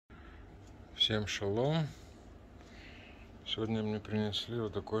Всем шалом. Сегодня мне принесли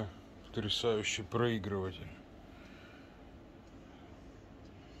вот такой потрясающий проигрыватель.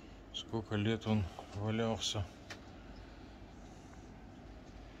 Сколько лет он валялся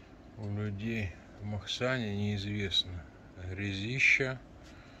у людей в Махсане, неизвестно. Грязища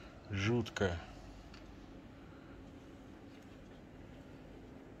жуткая.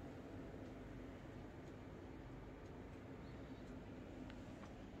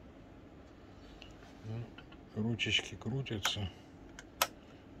 Ручечки крутятся,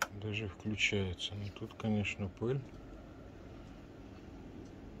 даже включается. Но тут, конечно, пыль.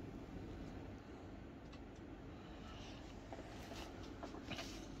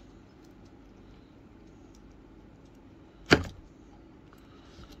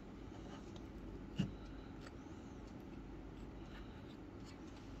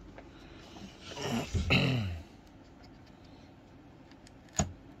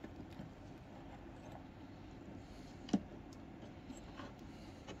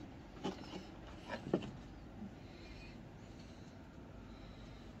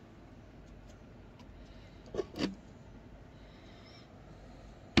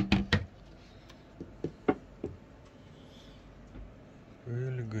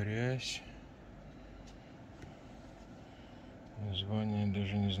 Пыль, грязь. Название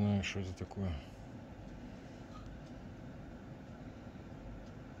даже не знаю, что это такое.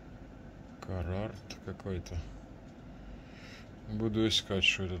 Гаррard какой-то. Буду искать,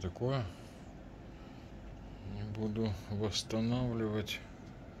 что это такое. Буду восстанавливать.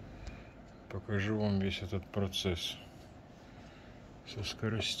 Покажу вам весь этот процесс. Со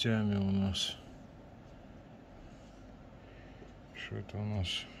скоростями у нас. Что это у нас?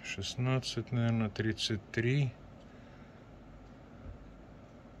 16, наверное, 33,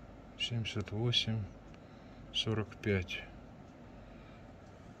 78, 45.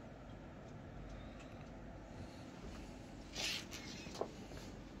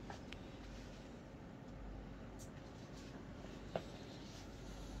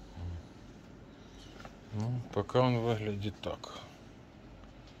 Ну, пока он выглядит так.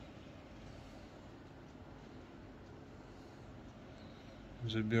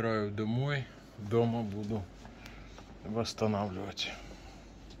 Забираю домой, дома буду восстанавливать.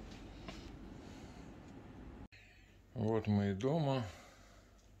 Вот мы и дома.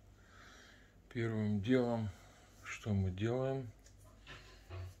 Первым делом, что мы делаем?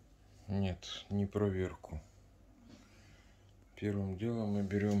 Нет, не проверку. Первым делом мы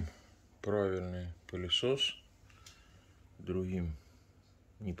берем правильный пылесос. Другим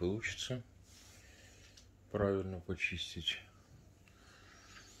не получится правильно почистить.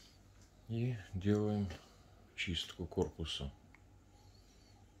 И делаем чистку корпуса.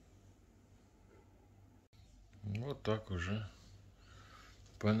 Вот так уже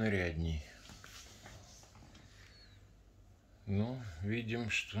понарядней. Но видим,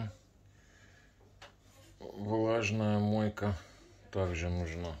 что влажная мойка также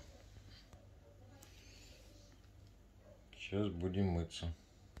нужна. Сейчас будем мыться.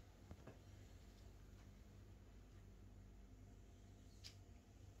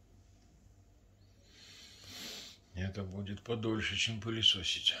 Это будет подольше, чем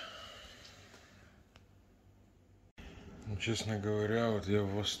пылесосить. Ну, честно говоря, вот я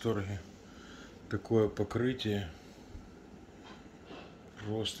в восторге. Такое покрытие.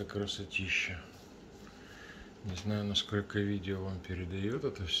 Просто красотища. Не знаю, насколько видео вам передает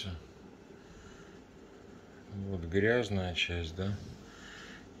это все. Вот грязная часть, да?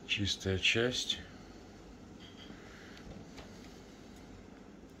 Чистая часть.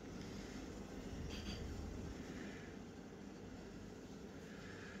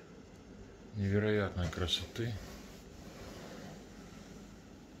 Невероятной красоты.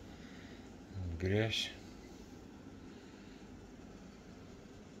 Грязь.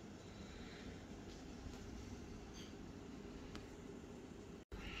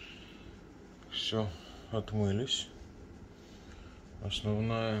 Все, отмылись.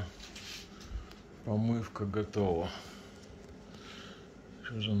 Основная помывка готова.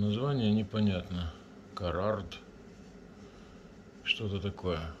 Что за название, непонятно. Garrard. Что-то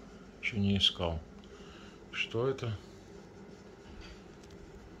такое. Еще не искал. Что это?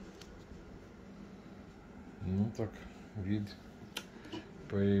 Ну так, вид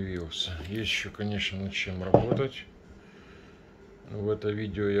появился. Есть еще, конечно, над чем работать. Но в это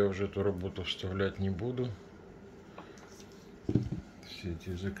видео я уже эту работу вставлять не буду. Все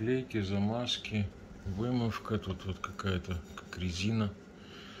эти заклейки, замазки, вымывка. Тут вот какая-то, как резина.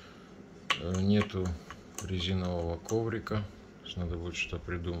 Нету резинового коврика. Надо будет что-то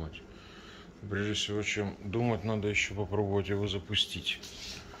придумать. Прежде всего, чем думать, надо еще попробовать его запустить.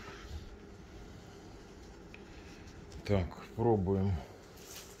 Так, пробуем.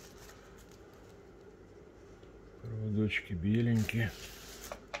 Проводочки беленькие.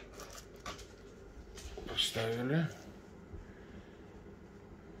 Поставили.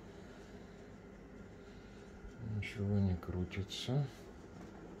 Ничего не крутится.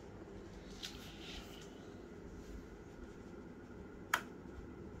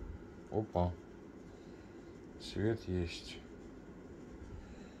 Опа. Свет есть.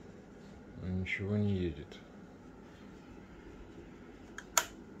 Но ничего не едет.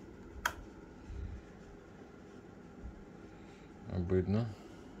 Обидно.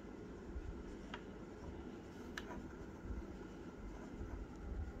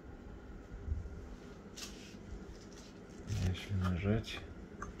 Если нажать,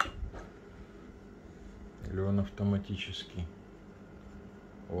 или он автоматический.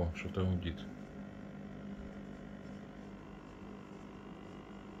 О, что-то гудит.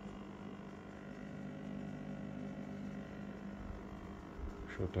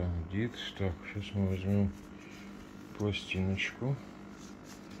 Что-то гудит. Так, сейчас мы возьмем пластиночку.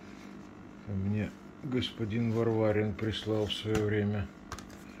 Мне господин Варварин прислал в свое время.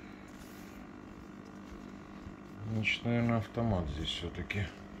 Значит, наверное, автомат здесь все-таки.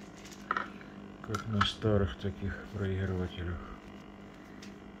 Как на старых таких проигрывателях.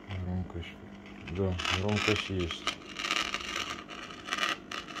 Громкость. Да, громкость есть.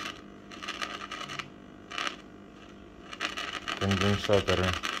 Конденсаторы.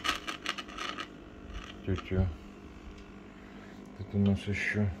 Тю-тю. Это у нас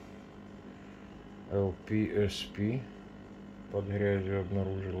еще LPSP под грязью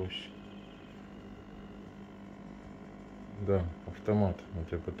обнаружилось. Да, автомат.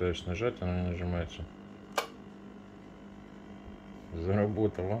 Вот я пытаюсь нажать, она не нажимается.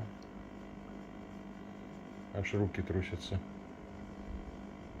 Заработало. Аж руки трусятся.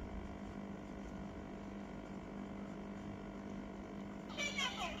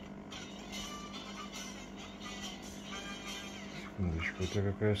 Секундочку,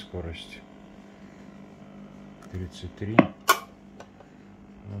 это какая скорость? 33.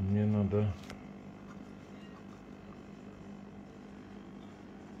 А мне надо...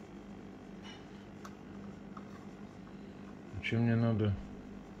 Чем мне надо?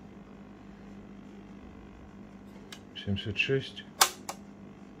 76.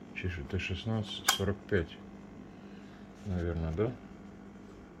 Это 16, 45. Наверное, да?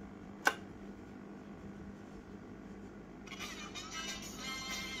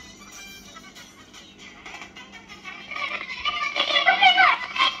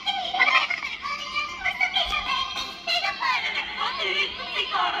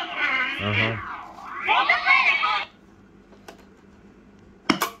 Ага.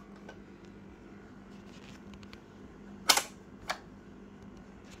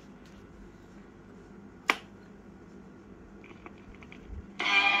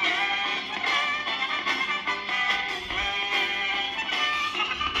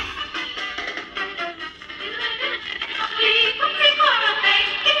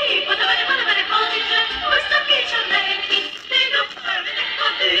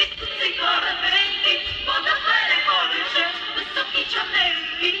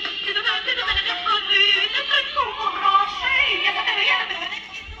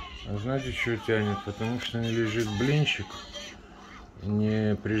 Знаете, что тянет? Потому что не лежит блинчик,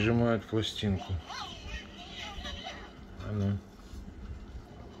 не прижимает пластинку. Она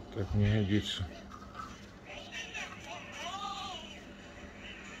так не годится.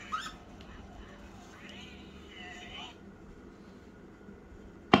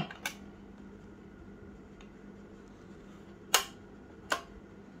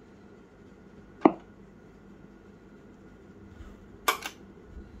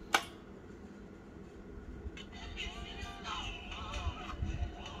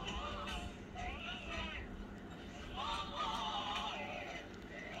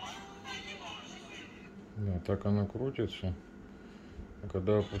 Да, так она крутится. А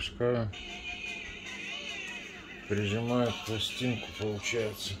когда опускаю, прижимает пластинку,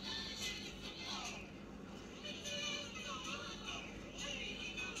 получается.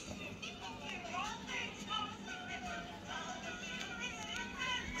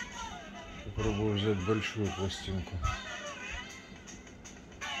 Попробую взять большую пластинку.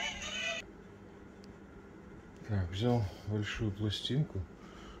 Так, взял большую пластинку.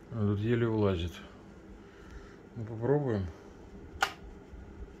 А тут еле влазит. Ну, попробуем.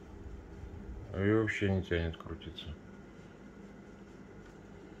 А ее вообще не тянет крутиться.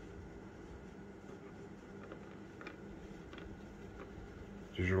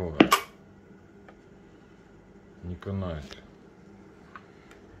 Тяжелая. Не канает.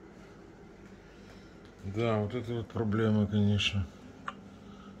 Да, вот это вот проблема, конечно.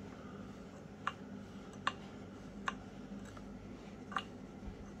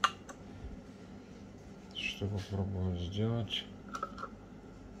 Что попробовать сделать?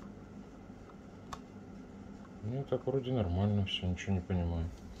 Ну, так вроде нормально все, ничего не понимаю.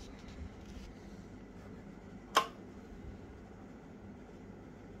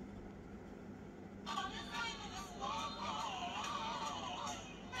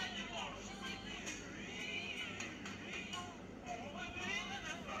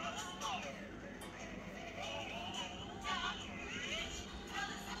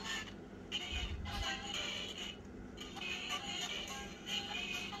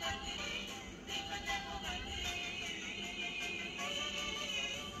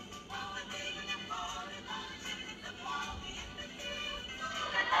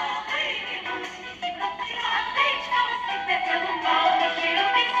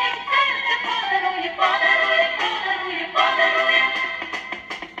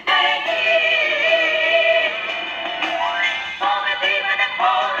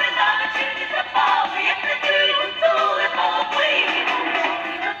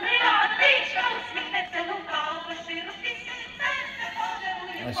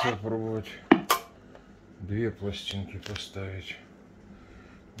 А сейчас пробовать две пластинки поставить.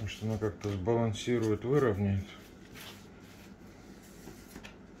 Может, она как-то сбалансирует, выровняет.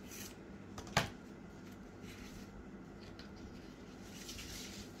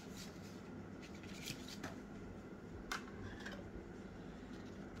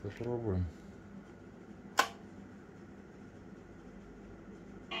 Попробуем.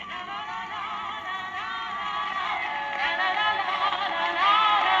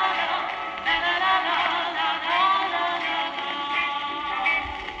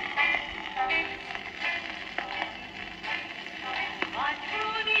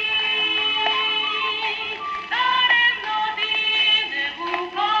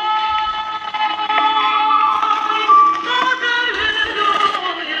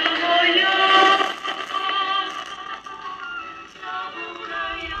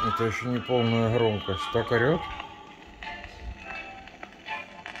 Это еще не полная громкость. Так орет.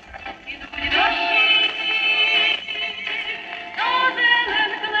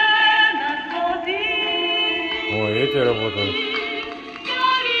 Ой, эти работают.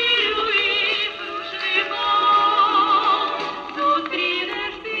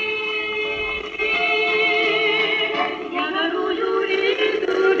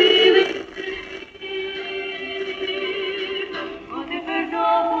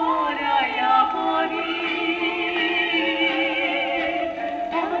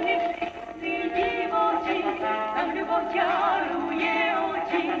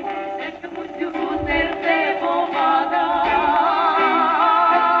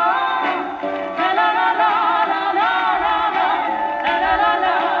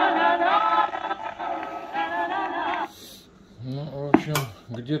 Ну, в общем,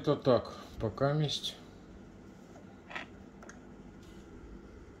 где-то так, покаместь.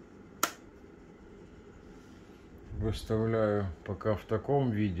 Выставляю пока в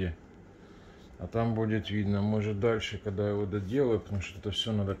таком виде, а там будет видно, может дальше, когда я его доделаю, потому что это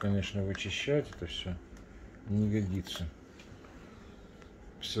все надо, конечно, вычищать, это все не годится.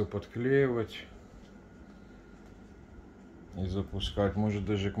 Все подклеивать и запускать, может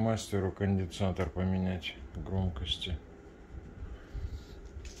даже к мастеру конденсатор поменять громкости.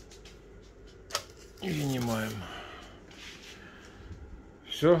 И вынимаем.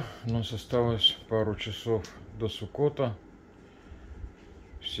 Все, у нас осталось пару часов до Суккота.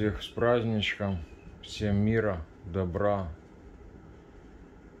 Всех с праздничком, всем мира, добра,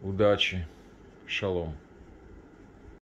 удачи, шалом.